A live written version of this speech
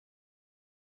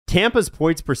Tampa's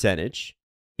points percentage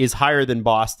is higher than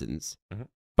Boston's,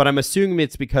 but I'm assuming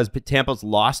it's because Tampa's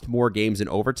lost more games in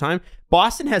overtime.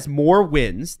 Boston has more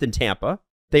wins than Tampa.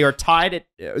 They are tied at.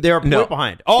 They are a point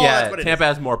behind. Oh, yeah, that's what Tampa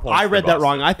has more points. I read that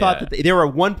wrong. I thought that they were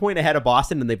 1 point ahead of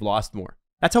Boston, and they've lost more.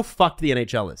 That's how fucked the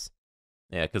NHL is.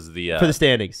 Yeah, because for the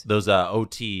standings, those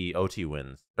OT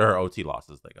wins or OT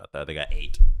losses they got that. They got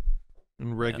 8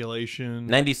 in regulation.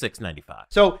 96-95.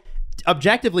 So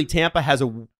objectively, Tampa has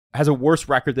a worse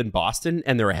record than Boston,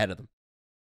 and they're ahead of them.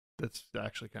 That's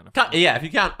actually kind of funny. Yeah. If you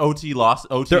count OT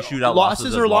shootout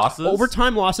losses or losses,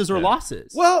 overtime losses or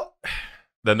losses. Well,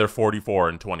 then they're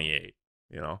 44-28.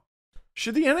 You know,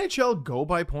 should the NHL go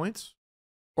by points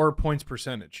or points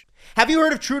percentage? Have you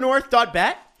heard of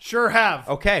TrueNorth.bet? Sure have.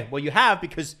 Okay, well, you have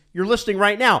because you're listening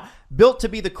right now. Built to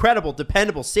be the credible,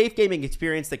 dependable, safe gaming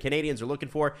experience that Canadians are looking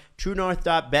for,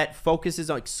 TrueNorth.bet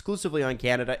focuses exclusively on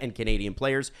Canada and Canadian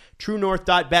players.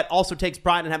 TrueNorth.bet also takes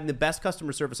pride in having the best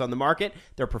customer service on the market.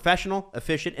 They're professional,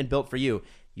 efficient, and built for you.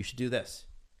 You should do this.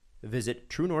 Visit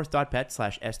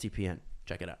TrueNorth.bet/STPN.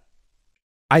 Check it out.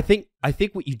 I think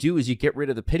what you do is you get rid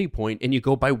of the pity point and you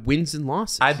go by wins and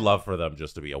losses. I'd love for them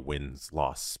just to be a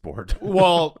wins-loss sport.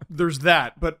 Well, there's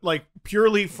that, but like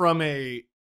purely from no,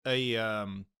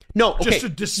 okay. Just a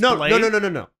display.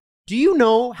 No. Do you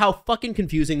know how fucking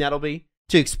confusing that'll be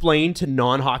to explain to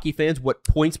non-hockey fans what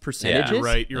points percentage is?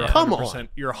 Right. You're 100%. Come on.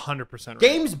 You're 100% right.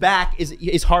 Games back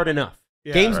is hard enough.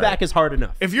 Yeah, Games back is hard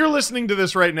enough. If you're listening to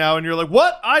this right now and you're like,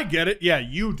 "What? I get it." Yeah,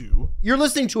 you do. You're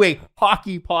listening to a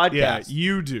hockey podcast. Yeah,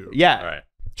 you do. Yeah. All right.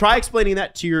 Try explaining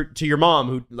that to your mom,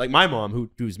 who like my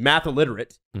mom, who's math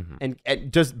illiterate and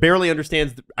just barely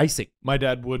understands the icing. My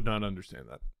dad would not understand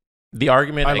that. The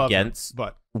argument I love against him,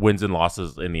 but wins and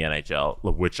losses in the NHL,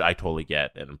 which I totally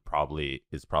get and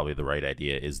is probably the right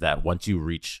idea, is that once you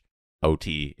reach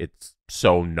OT, it's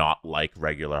so not like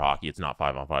regular hockey. It's not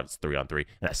 5-on-5, it's 3-on-3,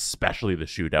 and especially the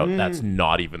shootout. That's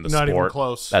not even the not sport. even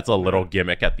close. That's a little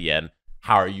gimmick at the end.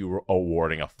 How are you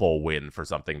awarding a full win for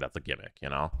something that's a gimmick? You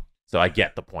know, so I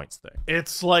get the points thing.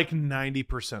 It's like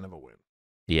 90% of a win.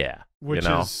 Yeah, which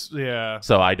is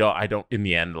So I don't. In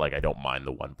the end, like I don't mind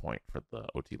the 1 point for the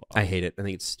OT loss. I hate it. I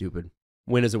think it's stupid.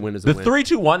 Win is a win is a the win.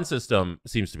 3-2-1 system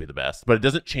seems to be the best, but it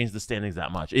doesn't change the standings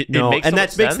that much. It makes and so that much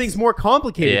makes sense. things more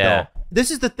complicated. Yeah. Though.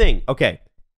 This is the thing. Okay,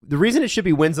 the reason it should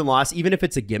be wins and loss, even if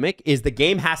it's a gimmick, is the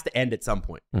game has to end at some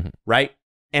point, right?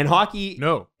 And hockey,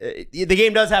 the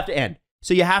game does have to end.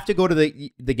 So you have to go to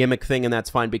the gimmick thing, and that's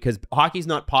fine because hockey's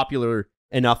not popular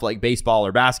enough like baseball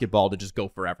or basketball to just go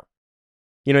forever.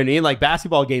 You know what I mean? Like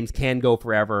basketball games can go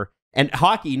forever. And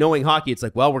hockey, knowing hockey, it's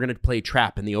like, well, we're going to play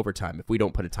trap in the overtime if we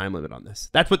don't put a time limit on this.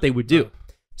 That's what they would do.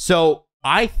 So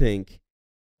I think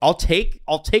I'll take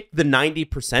the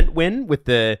 90% win with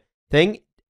the thing,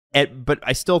 but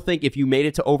I still think if you made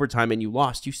it to overtime and you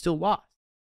lost, you still lost.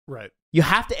 Right. You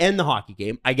have to end the hockey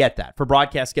game. I get that. For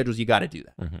broadcast schedules, you got to do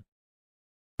that.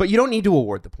 But you don't need to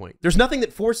award the point. There's nothing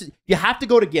that forces you have to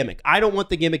go to gimmick. I don't want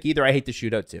the gimmick either. I hate the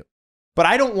shootout too. But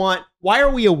I don't want, why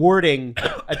are we awarding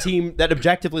a team that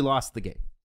objectively lost the game?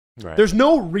 Right. There's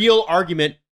no real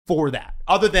argument for that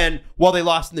other than, well, they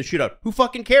lost in the shootout. Who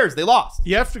fucking cares? They lost.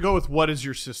 You have to go with what is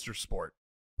your sister sport,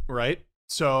 right?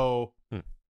 So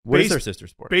what is their sister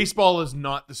sport? Baseball is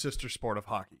not the sister sport of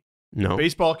hockey. No.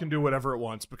 Baseball can do whatever it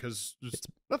wants because there's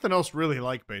nothing else really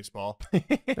like baseball.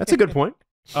 That's a good point.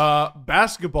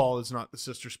 Basketball is not the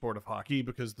sister sport of hockey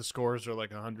because the scores are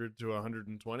like 100 to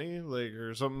 120, like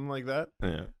or something like that.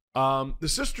 Yeah. The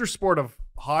sister sport of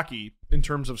hockey in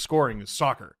terms of scoring is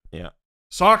soccer. Yeah.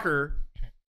 Soccer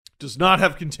does not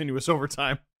have continuous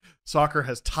overtime. Soccer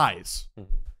has ties.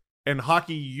 And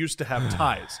hockey used to have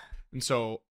ties. And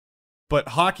so, but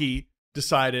hockey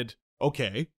decided,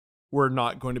 okay, we're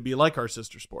not going to be like our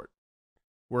sister sport.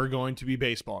 We're going to be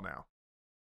baseball now.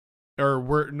 Or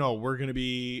we're going to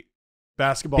be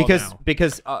basketball now.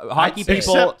 Because hockey people,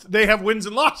 except they have wins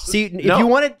and losses. See,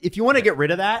 if you want to get rid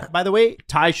of that, by the way,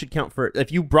 ties should count for.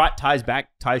 If you brought ties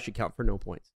back, ties should count for no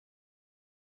points.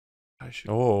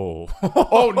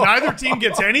 Neither team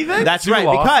gets anything? That's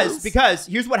right. Because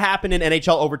here's what happened in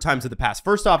NHL overtimes of the past.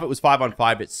 First off, it was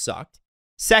 5-on-5. It sucked.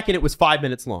 Second, it was 5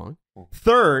 minutes long.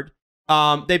 Third,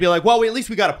 they'd be like, well, at least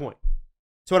we got a point.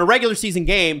 So in a regular season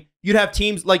game, you'd have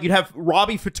teams like you'd have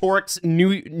Robbie Ftork's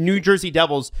New Jersey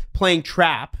Devils playing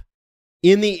trap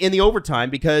in the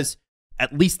overtime because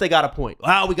at least they got a point.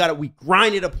 Wow, we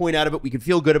grinded a point out of it. We can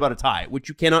feel good about a tie, which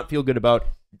you cannot feel good about.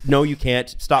 No, you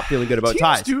can't. Stop feeling good about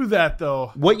ties. Do that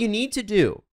though. What you need to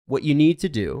do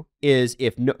is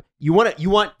you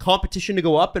want competition to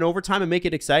go up in overtime and make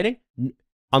it exciting.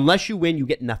 Unless you win, you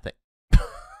get nothing.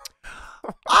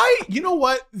 You know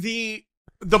what?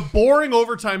 The boring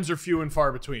overtimes are few and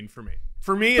far between for me.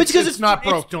 For me, it's not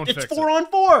broke. Don't fix it. It's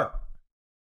 4-on-4.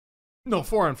 No,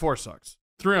 4-on-4 sucks.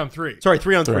 3-on-3. Sorry,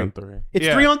 3-on-3. 3-on-3. It's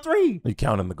 3-on-3. You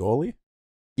counting the goalie?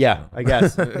 Yeah, I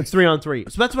guess. It's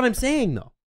 3-on-3. So that's what I'm saying,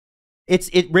 though.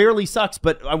 It rarely sucks,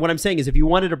 but what I'm saying is if you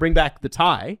wanted to bring back the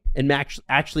tie and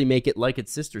actually make it like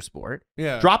its sister sport,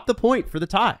 drop the point for the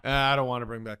tie. I don't want to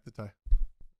bring back the tie.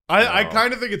 I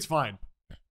kind of think it's fine.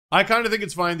 I kind of think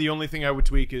it's fine. The only thing I would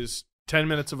tweak is 10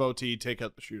 minutes of OT, take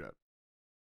out the shootout.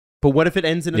 But what if it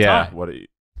ends in a tie?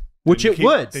 Which it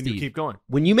would, Then Steve. you keep going.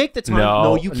 When you make the time,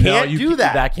 no, you can't do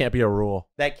that. That can't be a rule.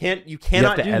 You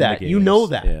cannot do that. You know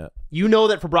that. Yeah. You know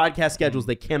that for broadcast schedules,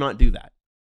 they cannot do that.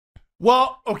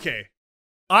 Well, okay.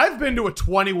 I've been to a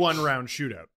 21-round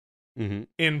shootout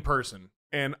in person,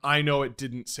 and I know it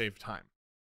didn't save time.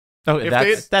 Oh,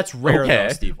 that's rare, though,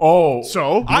 Steve. Oh,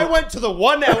 so I went to the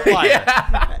one outlier.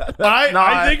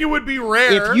 I think it would be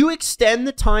rare if you extend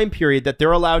the time period that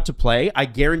they're allowed to play. I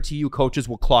guarantee you, coaches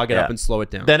will clog it up and slow it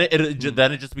down. Then it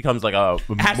just becomes like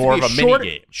more of a mini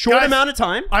game. Short amount of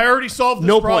time. I already solved this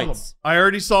problem. Points. I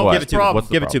already solved this problem.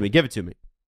 Give it to me. Give it to me.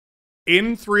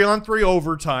 In 3-on-3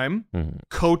 overtime,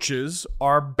 coaches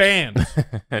are banned.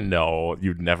 No,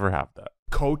 you'd never have that.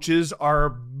 Coaches are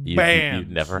banned.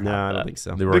 You'd never have that. I don't think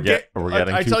so. We're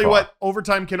getting I too tell you far. what,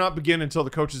 overtime cannot begin until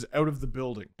the coach is out of the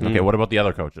building. Okay, what about the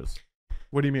other coaches?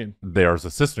 What do you mean? There's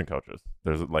assistant coaches.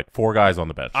 There's like 4 guys on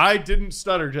the bench. I didn't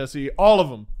stutter, Jesse. All of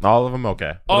them. All of them?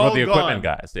 Okay. What All about the equipment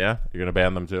gone. guys? Yeah? You're going to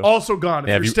ban them too? Also gone.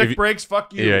 If your stick breaks,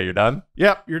 fuck you. Yeah, you're done?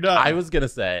 Yep, you're done. I was going to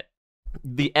say,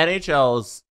 the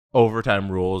NHL's overtime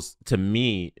rules, to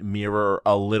me, mirror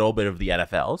a little bit of the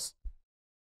NFL's.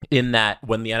 In that,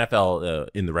 when the NFL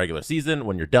in the regular season,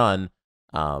 when you're done,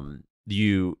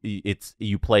 you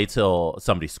play till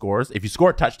somebody scores. If you score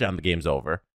a touchdown, the game's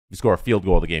over. If you score a field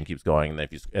goal, the game keeps going,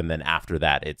 and then after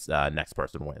that, it's next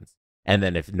person wins. And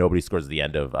then if nobody scores at the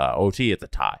end of OT, it's a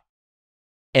tie.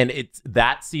 And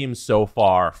that seems so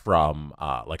far from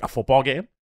like a football game,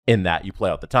 in that you play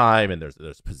out the time, and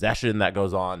there's possession that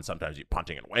goes on. Sometimes you're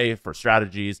punting it away for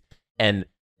strategies, and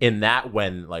in that,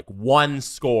 when like one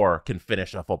score can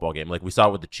finish a football game, like we saw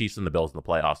with the Chiefs and the Bills in the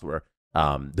playoffs, where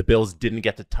the Bills didn't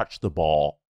get to touch the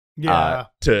ball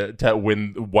to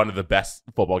win one of the best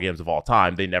football games of all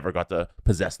time. They never got to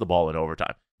possess the ball in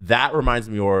overtime. That reminds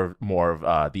me more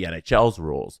of the NHL's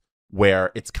rules,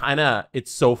 where it's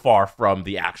so far from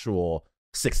the actual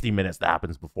 60 minutes that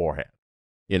happens beforehand,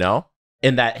 you know?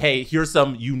 In that, hey, here's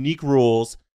some unique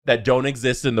rules that don't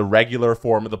exist in the regular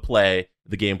form of the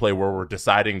gameplay where we're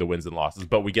deciding the wins and losses,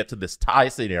 but we get to this tie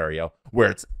scenario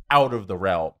where it's out of the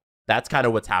realm. That's kind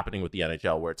of what's happening with the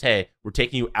NHL, where it's, hey, we're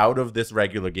taking you out of this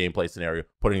regular gameplay scenario,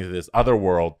 putting you to this other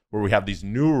world where we have these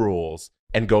new rules,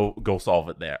 and go solve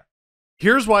it there.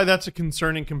 Here's why that's a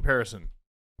concerning comparison.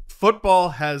 Football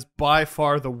has by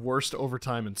far the worst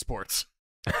overtime in sports.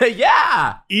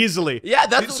 Yeah, easily. Yeah,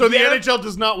 the NHL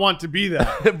does not want to be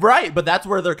that. Right, but that's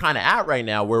where they're kind of at right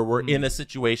now, where we're in a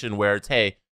situation where it's,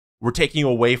 hey, we're taking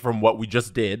away from what we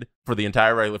just did for the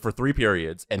entire for 3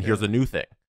 periods, and here's a new thing.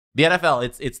 The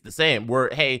NFL, it's the same. Where,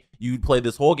 hey, you played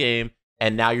this whole game,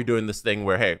 and now you're doing this thing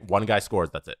where, hey, one guy scores,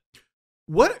 that's it.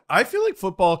 What I feel like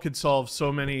football could solve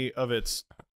so many of its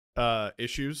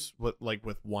issues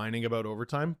with whining about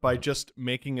overtime by just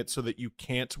making it so that you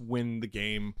can't win the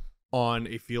game on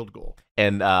a field goal.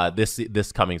 And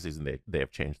this coming season, they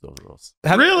have changed those rules.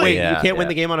 Really? Wait, you can't win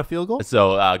the game on a field goal?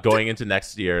 So going into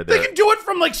next year, they can do it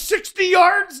from like 60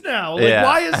 yards now.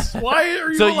 Like, why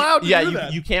are you allowed to do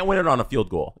that? You can't win it on a field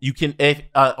goal. You can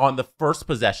on the first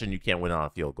possession, you can't win it on a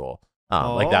field goal.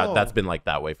 Like that's been like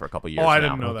that way for a couple years. I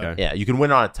didn't know that. Yeah, you can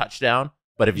win it on a touchdown.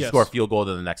 But if you score a field goal,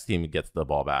 then the next team gets the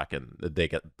ball back, and they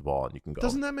get the ball, and you can go.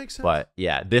 Doesn't that make sense? But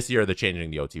yeah, this year they're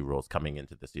changing the OT rules coming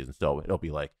into this season, so it'll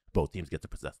be like both teams get to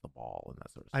possess the ball and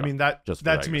that sort of stuff. I mean, that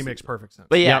to me makes perfect sense.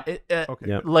 But yeah,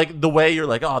 okay. Like the way you're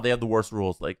like, oh, they have the worst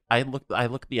rules. Like I look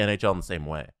at the NHL in the same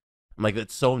way. I'm like,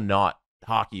 it's so not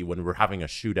hockey when we're having a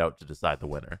shootout to decide the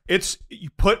winner. It's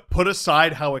you put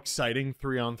aside how exciting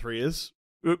 3-on-3 is,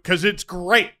 because it's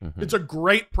great. Mm-hmm. It's a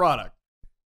great product.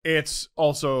 It's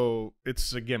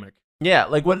a gimmick. Yeah,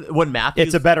 like when Matthews...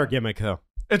 It's a better gimmick, though.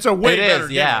 It's a way better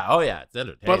gimmick. Yeah. Oh, yeah. It's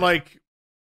entertaining. But, like,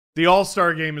 the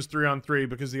All-Star game is 3-on-3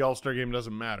 because the All-Star game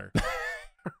doesn't matter.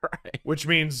 Right. Which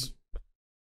means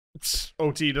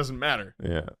OT doesn't matter.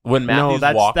 Yeah. When Matthews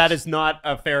that is not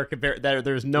a fair comparison.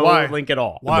 There's no link at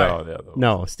all. Why?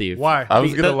 No, Steve. Why? I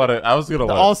was gonna let it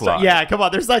slide. Yeah, come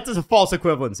on. There's like a false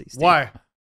equivalency, Steve.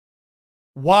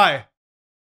 Why?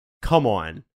 Come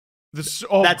on. That's a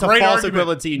false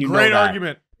equivalency, and you know that. Great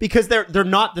argument. Because they're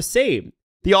not the same.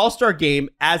 The All-Star game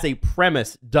as a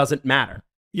premise doesn't matter.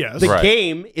 Yes. The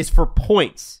game is for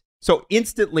points. So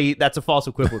instantly, that's a false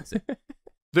equivalency.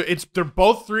 They're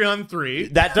both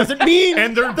 3-on-3. That doesn't mean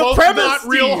and they're the both premise, not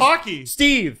real Steve. hockey.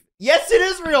 Steve, yes, it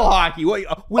is real hockey. People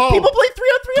play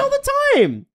 3-on-3 all the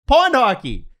time. Pond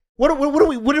hockey. Where do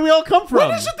we all come from?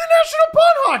 What is it, the National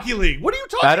Pond Hockey League? What are you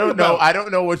talking about? I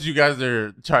don't know what you guys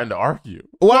are trying to argue.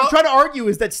 What I'm trying to argue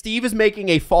is that Steve is making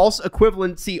a false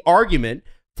equivalency argument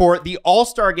for the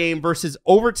All-Star game versus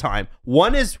overtime.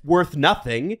 One is worth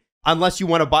nothing unless you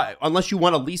want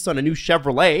to lease on a new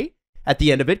Chevrolet at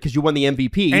the end of it because you won the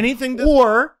MVP. Anything that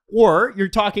or you're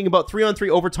talking about 3-on-3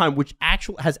 overtime, which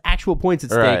has actual points at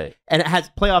stake and it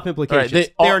has playoff implications.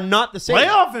 They are not the same.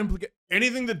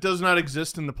 Anything that does not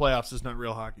exist in the playoffs is not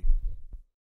real hockey.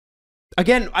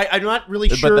 Again, I'm not really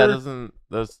sure. But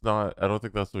that's not. I don't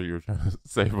think that's what you were trying to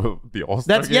say about the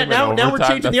All-Star game. Now we're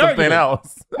changing the argument.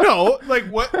 Else. No, like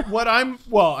what I'm.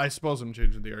 Well, I suppose I'm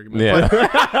changing the argument.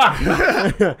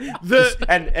 Yeah.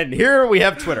 and here we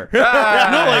have Twitter. No,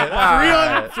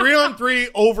 like 3-on-3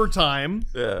 overtime.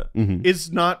 Yeah.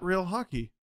 Is not real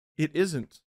hockey. It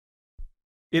isn't.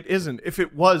 It isn't. If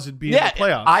it was, it'd be in the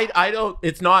playoffs. I don't.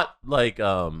 It's not like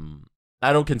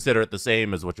I don't consider it the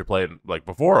same as what you're playing like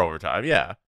before overtime.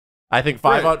 Yeah, I think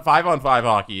 5-on-5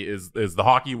 hockey is the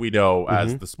hockey we know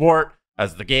as the sport,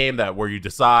 as the game where you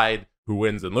decide who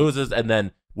wins and loses, and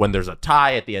then when there's a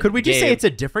tie at the end. Could we of the just game, say it's a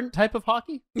different type of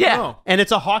hockey? Yeah, no. And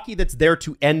it's a hockey that's there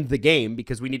to end the game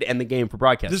because we need to end the game for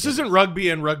broadcast. This isn't rugby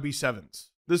and rugby sevens.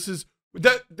 This is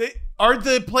are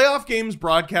the playoff games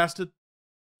broadcasted?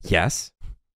 Yes.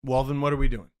 Well, then what are we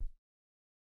doing?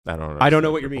 I don't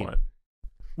know what you mean.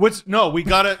 We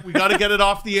gotta get it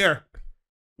off the air.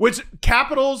 Which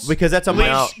Capitals? Because that's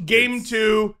a game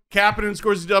 2. Kapanen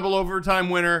scores a double overtime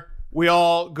winner. We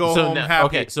all go home happy.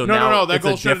 Okay, so no, that it's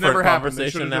goal a should have never different happened. They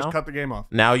conversation should have now? just cut the game off.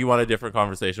 Now you want a different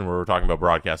conversation where we're talking about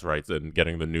broadcast rights and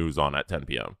getting the news on at 10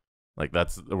 p.m. Like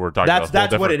we're talking about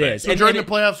that's what it is. So during the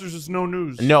playoffs, there's just no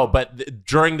news. No, but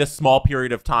during this small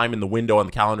period of time in the window on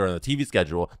the calendar and the TV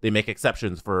schedule, they make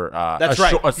exceptions for that's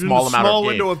right. a small amount of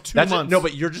window of 2 months. No,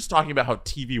 but you're just talking about how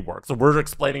TV works. So we're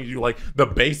explaining to you like the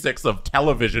basics of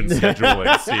television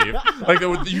scheduling, Steve. Like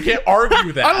you can't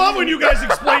argue that. I love when you guys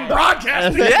explain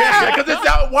broadcasting. Yeah, because it's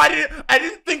not. I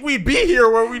didn't think we'd be here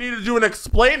where we need to do an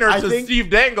explainer to Steve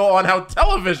Dangle on how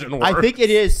television works. I think it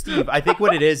is, Steve. I think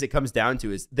what it is, it comes down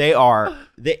to is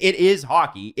it is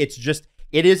hockey. It's just,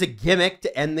 it is a gimmick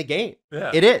to end the game.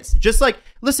 Yeah. It is. Just like,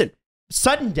 listen,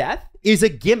 sudden death is a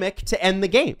gimmick to end the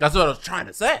game. That's what I was trying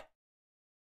to say.